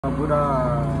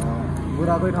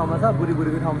बुढाकै ठाउँमा छ बुढीको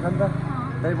ठाउँमा छ नि त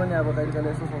त्यही पनि अब कहिले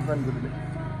कहिले यसो सोच्छ नि बुढीले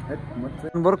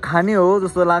बरु खाने हो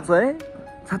जस्तो लाग्छ है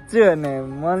साँच्चै भने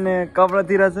मैले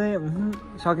कपडातिर चाहिँ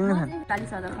सकिँदैन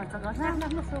 40,000 खर्च गर्छ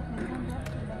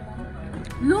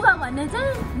लुगा भन्ने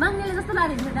चाहिँ माग्नेले जस्तो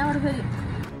लाग्दैन त्यहाँबाट फेरि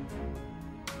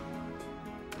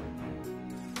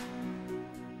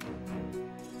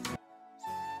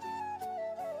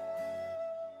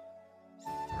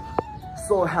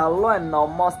So hello and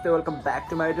namaste, welcome back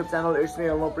to my YouTube channel. It's me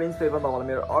Hyolmo Prince Paper तपाईहरुलाई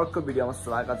मेरो अर्को भिडियोमा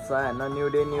स्वागत छ हैन new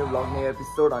day new blog new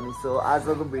episode अनि सो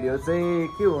आजको भिडियो चाहिँ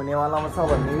के हुनेवालामा छ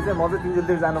भन्ने चाहिँ म चाहिँ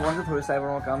तिनजोतिर जानुपर्छ थोरै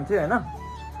साइबरमा काम थियो हैन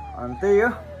अनि त्यही हो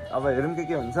अब हेरौँ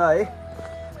के हुन्छ है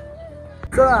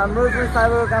सो हाम्रो चाहिँ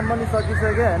साइबरको काम पनि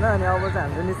सकिसक्यो हैन अनि अब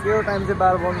चाहिँ हाम्रो निस्केको टाइम चाहिँ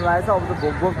 12 बज्न लागेछ अब त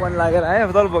भोक पनि लागेर है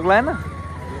अब तल भोक लागेन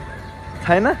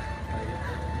छैन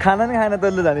खाना नि खान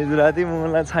तल्लो जाने जुराती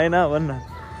मलाई छैन भन्न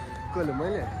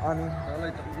मैले अनि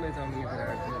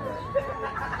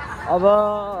अब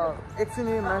एकछिन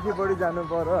माथि बढी जानु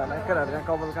पर्यो होइन केटाहरू त्यहाँ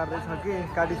कपाल काट्दैछ कि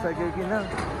काटिसक्यो किन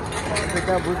त्यो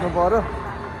त्यहाँ बुझ्नु पर्यो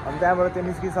अनि त्यहाँबाट त्यो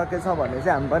निस्किसकेछ भने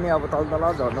चाहिँ हामी पनि अब तल तल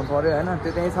झर्नु पर्यो होइन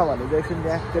त्यो त्यहीँ छ भने चाहिँ एकछिन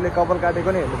त्यहाँ त्यसले कपाल काटेको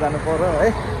नि हेर्नु जानु पर्यो है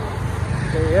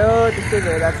त्यही हो त्यस्तै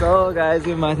भइरहेको छ गाई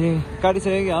चाहिँ माथि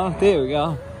काटिसक्यो कि त्यही हो क्या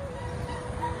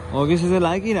हो कि चाहिँ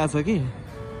लागिरहेछ कि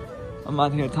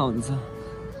माथि थाहा हुन्छ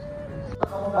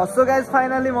सो गाइज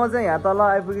फाइनली म चाहिँ यहाँ तल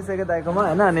आइपुगिसकेँ दाइकोमा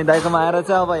होइन अनि दाइकोमा आएर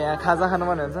चाहिँ अब यहाँ खाजा खानु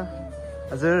पर्ने हुन्छ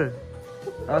हजुर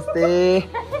नमस्ते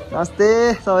नमस्ते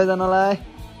सबैजनालाई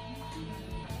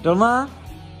ढोलमा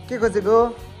के खोजेको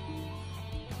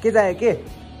के चाहियो के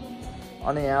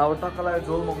अनि यहाँ अब टक्कलाई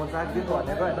झोल मोमो चाखिदिनु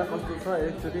भनेको होइन कस्तो छ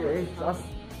एकचोटि है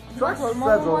म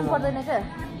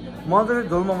चाहिँ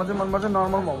झोल मोमो चाहिँ मनपर्छ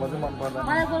नर्मल मोमो चाहिँ मन पर्दैन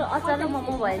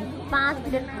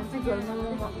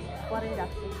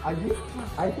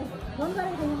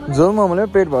झोल मोमोले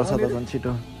पेट भर्छ त झन्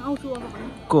छिटो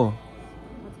को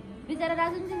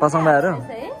पासाङ भाइहरू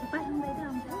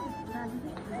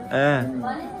ए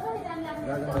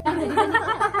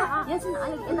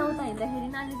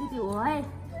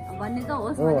भन्ने त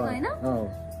होस् भनेको होइन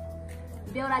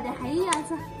बेउरा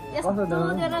देखाइहाल्छ यस्तो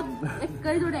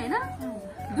एकैचोटि होइन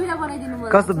दुईटा बनाइदिनु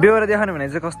पर्छ कस्तो बेउरा देखाउने भने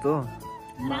चाहिँ कस्तो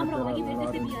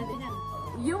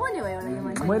यो पनि भयो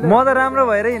म त राम्रो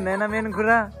भएर हिँड्दैन मेन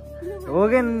कुरा हो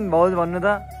कि भाउज भन्नु त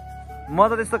म त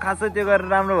त्यस्तो खासै त्यो गरेर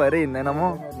राम्रो भएर हिँड्दैन म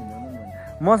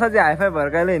साँच्चै हाइफाई भएर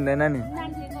कहिले हिँड्दैन नि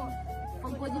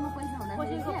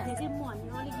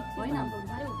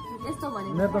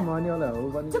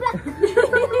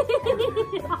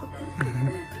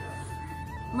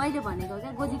मैले भनेको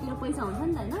क्या गोजीतिर पैसा हुन्छ नि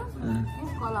त होइन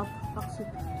कलप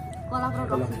र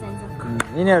रक्सी चाहिन्छ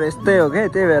यिनीहरू यस्तै हो कि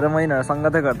त्यही भएर म यिनीहरू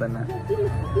सङ्गतै गर्दैन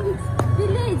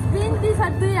प्लिज बिन्ती छ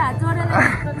 2 हात जोडेर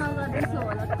नगर्दैछु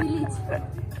होला प्लिज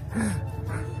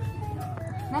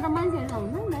मेरो मान्छेहरू त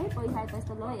हुन्छ नि है पैसा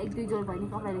त्यस्तो ल 1-2 जोड भयो नि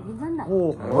कपडाले किन्छ नि त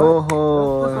ओहो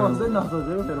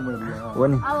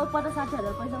अब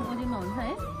 50-60,000 पैसा गोजीमा हुन्छ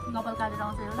है कपाल काटेर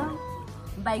आउँछ एउटा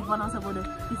बाइक बनाउँछ बरु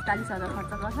 45,000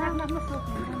 खर्च गर्छ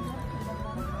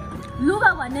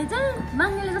लुगा भन्ने चाहिँ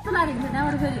माग्नेले जस्तो लागेको छ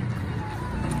त्यहाँबाट फेरि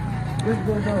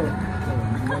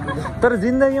तर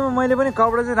जिन्दगीमा मैले पनि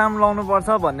कपडा चाहिँ राम्रो लाउनु पर्छ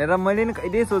भनेर मैले नि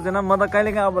कहिल्यै सोचेन म त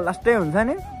कहिलेकाहीँ अब लास्टै हुन्छ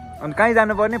नि अनि कहीँ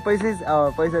जानुपर्ने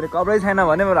पैसाले कपडै छैन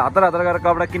भने मेरो हतार गरेर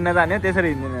कपडा किन्न जाने त्यसरी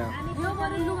हिँड्दिनँ यो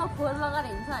बरु लुगा फोहोर लगाएर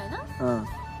हिँड्छ होइन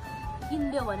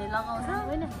किनिदियो भने लगाउँछ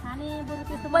होइन खाने बरु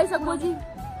त्यस्तो पैसा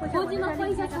गोजीमा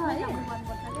पैसा छ है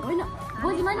होइन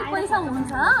गोजीमा नि पैसा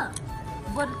हुन्छ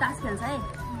बरु तास खेल्छ है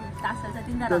तास खेल्छ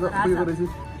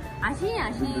 3,000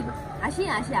 हाँसी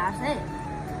हार्छ है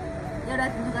एउटा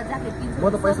लुगा ज्याकेट किन्छ म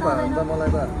त पैसा भएर त मलाई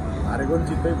त हारेको नि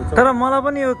चित्तै बुझ्छ तर मलाई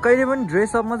पनि यो कहिले पनि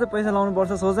ड्रेस अपमा चाहिँ पैसा लाउनु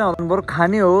पर्छ सोचे बरु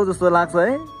खाने हो जस्तो लाग्छ है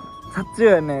साँच्चै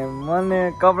भने मैले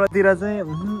कपडातिर चाहिँ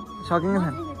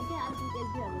सकिँदैन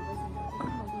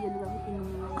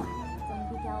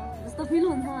जस्तो फिल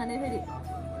हुन्छ भने फेरि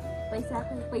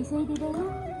पैसै दिँदैन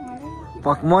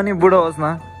म नि बुढो होस् न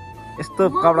यस्तो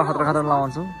कपडा खतरा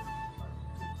लगाउँछु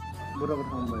बुढोको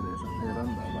ठाउँ भइरहेछ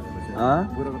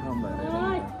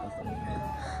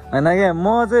होइन क्या म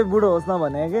चाहिँ बुढो होस् न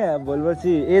भने क्या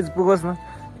भोलिपछि एज पुगोस् न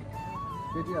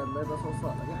केटीहरूलाई त सोच्छ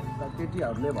होला क्या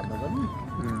केटीहरूले भन्दा पनि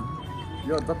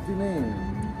यो जति नै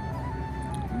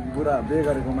बुढा बे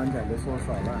गरेको मान्छेहरूले सोच्छ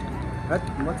होला हैट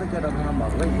म चाहिँ केटाको नाम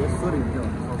भएको यसरी हिँड्थ्यो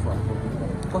भने सोच्छ होला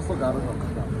कस्तो गाह्रो छ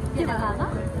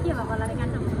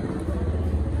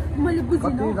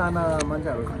कतिजना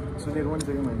मान्छेहरू सुनेको पनि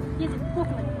थियो कि मैले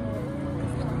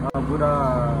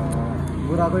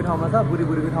बुढाकै ठाउँमा छ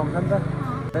बुढीको ठाउँमा छ नि त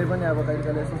त्यही पनि अब कहिले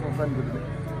कहिले यसो सोच्छ नि बुढीले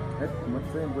है म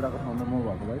चाहिँ बुढाको ठाउँमा म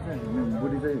भएको भए चाहिँ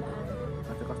बुढी चाहिँ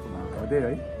कस्तो भएको त्यही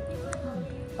है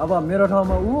अब मेरो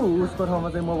ठाउँमा उसको ठाउँमा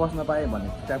चाहिँ म बस्न पाएँ भन्ने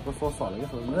टाइपको सोच होला क्या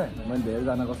सोच्नु है मैले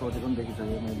धेरैजनाको सोचेको पनि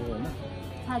देखिसकेँ मैले होइन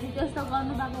त्यस्तो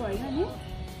गर्नु भएको होइन नि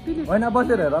होइन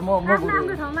बसेर हेर म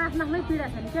आफ्नो ठाउँमा आफ्नै पीडा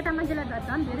छ नि केटा मान्छेलाई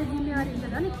झन् धेरै जिम्मेवारी हुन्छ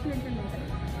झन् एक्सपिरियन्स हुन्छ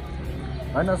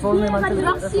होइन सोच्ने मान्छेले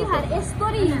रक्सी खाएर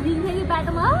यस्तोरी हिँडिन्थ्यो कि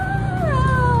बाटोमा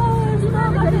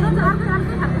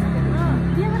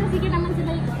केटा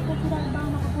मान्छेलाई घरको कुरा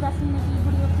बाबाको कुरा सुन्ने कि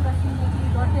बुढीको कुरा सुन्ने कि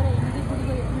घरतिर हिँड्ने कि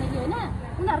बुढीको हिँड्ने कि होइन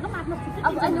उनीहरूको आफ्नो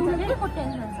अब अहिले उनीहरूले को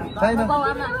टेन्सन छ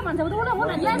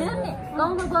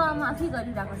गाउँमा बाउआमा आफै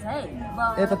गरिरहेको छ है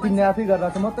ए त तिमीले आफै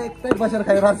गरिरहेको छ म त एक्लै बसेर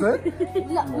खाइरहेको छु है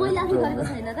मैले आफै गरेको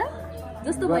छैन त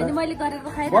जस्तो भयो नि मैले गरेको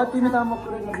खाएर तिमी त म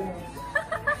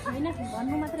होइन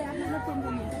भन्नु मात्रै आफ्नो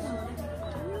टेन्सन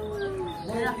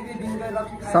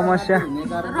समस्या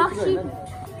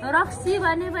रक्सी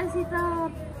भनेपछि त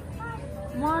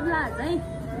मर्ला है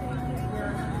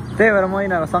त्यही भएर म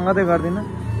यिनीहरू सङ्गतै गर्दिनँ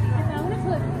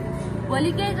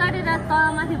भोलि केही गरेर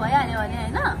तलमाथि भइहाल्यो भने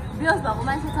होइन बेहोस भएको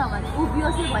मान्छे छ भने ऊ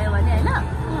बेहोसै भयो भने होइन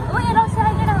ऊ यो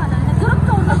रक्सीलाई केटा भन्दा भने जुरुक्क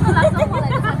हुन जस्तो लाग्छ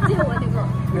मलाई साँच्चै हो भनेको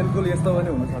बिल्कुल यस्तो पनि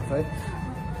हुनसक्छ है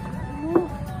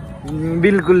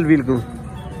बिल्कुल बिल्कुल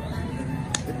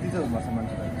यति चाहिँ हुनुपर्छ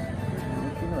मान्छेलाई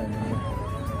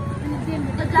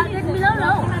ज्याकेट मिलाउ न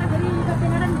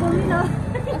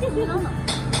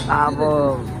अब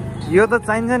यो त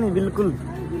चाहिन्छ नि बिल्कुल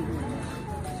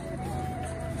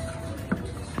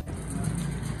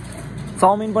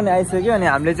चाउमिन पनि आइसक्यो अनि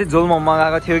हामीले चाहिँ झोल मोमो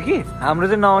मगाएको थियो कि हाम्रो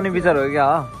चाहिँ नआउने विचार हो क्या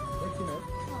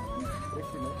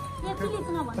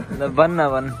भन्न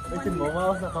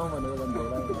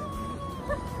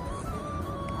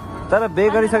तर बे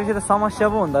गरिसकेपछि त समस्या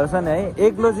पो हुँदो रहेछ नि है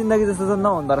एक्लो जिन्दगी जस्तो त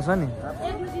नहुँदो रहेछ नि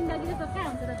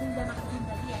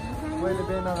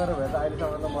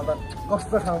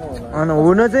अनि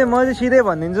हुनु चाहिँ म चाहिँ सिधै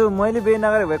भनिदिन्छु मैले बे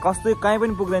नगरेको भए कस्तो कहीँ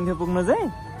पनि पुग्दैन थियो पुग्नु चाहिँ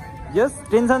यस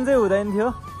टेन्सन चाहिँ हुँदैन थियो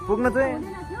पुग्न चाहिँ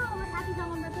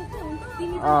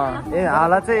ए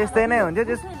हालत चाहिँ यस्तै नै हुन्थ्यो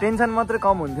त्यस टेन्सन मात्रै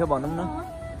कम हुन्थ्यो भनौँ न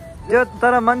त्यो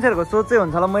तर मान्छेहरूको सोच चाहिँ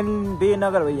हुन्छ होला मैले बे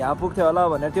नगर भए यहाँ पुग्थ्यो होला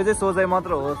भनेर त्यो चाहिँ सोचाइ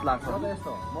मात्र होस् लाग्छ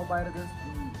म बाहिर चाहिँ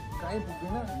कहीँ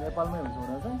पुग्दिनँ नेपालमै हुन्छ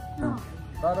हुन चाहिँ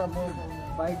तर म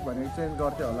बाइक भनेको चेन्ज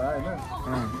गर्थेँ होला होइन